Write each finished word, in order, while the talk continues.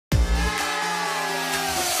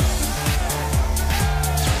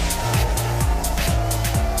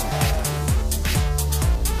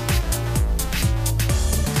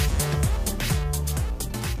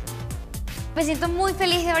Me siento muy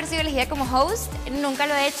feliz de haber sido elegida como host. Nunca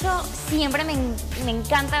lo he hecho. Siempre me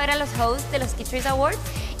encanta ver a los hosts de los Kid Choice Awards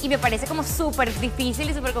y me parece como súper difícil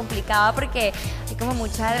y súper complicado porque hay como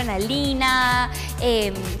mucha adrenalina,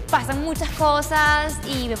 pasan muchas cosas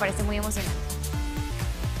y me parece muy emocionante.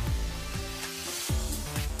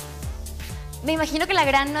 Me imagino que la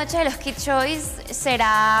gran noche de los Kid Choice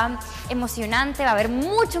será emocionante, va a haber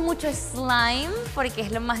mucho slime porque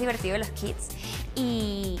es lo más divertido de los kids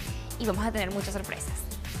y vamos a tener muchas sorpresas.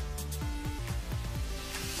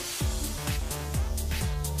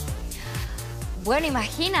 Bueno,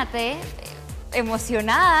 imagínate,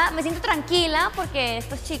 emocionada, me siento tranquila porque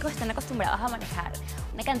estos chicos están acostumbrados a manejar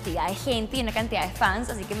una cantidad de gente y una cantidad de fans,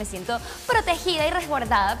 así que me siento protegida y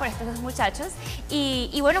resguardada por estos dos muchachos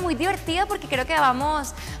y bueno, muy divertida porque creo que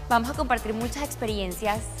vamos a compartir muchas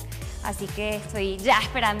experiencias, así que estoy ya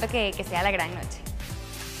esperando que sea la gran noche.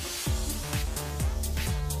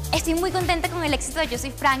 Estoy muy contenta con el éxito de Yo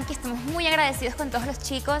Soy Frankie, estamos muy agradecidos con todos los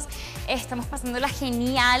chicos, estamos pasándola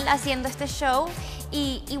genial haciendo este show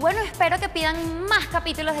y bueno, espero que pidan más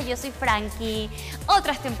capítulos de Yo Soy Frankie,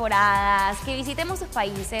 otras temporadas, que visitemos sus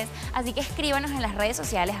países, así que escríbanos en las redes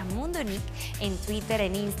sociales a Mundonick, en Twitter,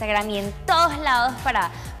 en Instagram y en todos lados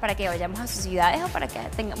para que vayamos a sus ciudades o para que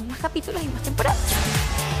tengamos más capítulos y más temporadas.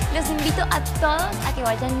 Los invito a todos a que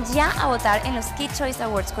vayan ya a votar en los Kid Choice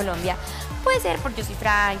Awards Colombia. Puede ser por Yo Soy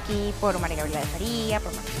Frankie, por María Gabriela de Faría,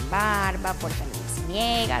 por Martín Barba, por Daniel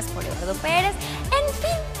Ciniegas, por Eduardo Pérez. En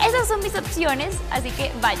fin, esas son mis opciones, así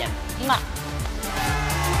que vayan. ¡Mua!